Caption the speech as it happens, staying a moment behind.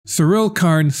Syril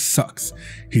Karn sucks.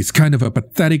 He's kind of a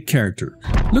pathetic character.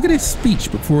 Look at his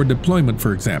speech before deployment,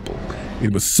 for example.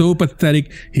 It was so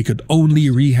pathetic he could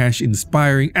only rehash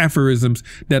inspiring aphorisms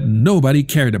that nobody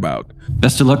cared about.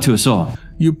 Best of luck to us all.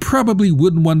 You probably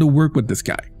wouldn't want to work with this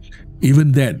guy.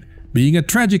 Even then, being a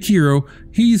tragic hero,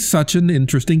 he's such an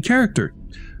interesting character.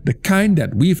 The kind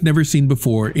that we've never seen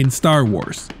before in Star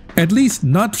Wars. At least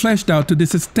not fleshed out to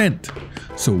this extent.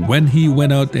 So when he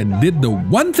went out and did the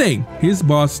one thing his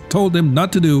boss told him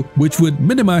not to do, which would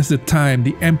minimize the time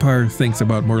the Empire thinks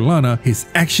about Morlana, his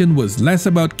action was less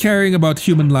about caring about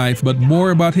human life but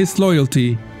more about his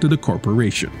loyalty to the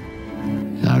corporation.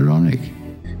 Ironic.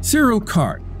 Syril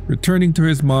Karn, returning to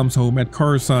his mom's home at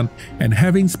Coruscant and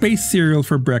having space cereal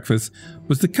for breakfast,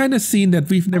 was the kind of scene that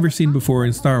we've never seen before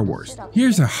in Star Wars.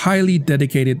 Here's a highly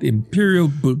dedicated Imperial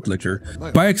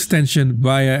bootlicker, by extension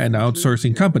via an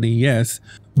outsourcing company, yes,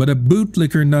 but a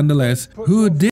bootlicker nonetheless, who did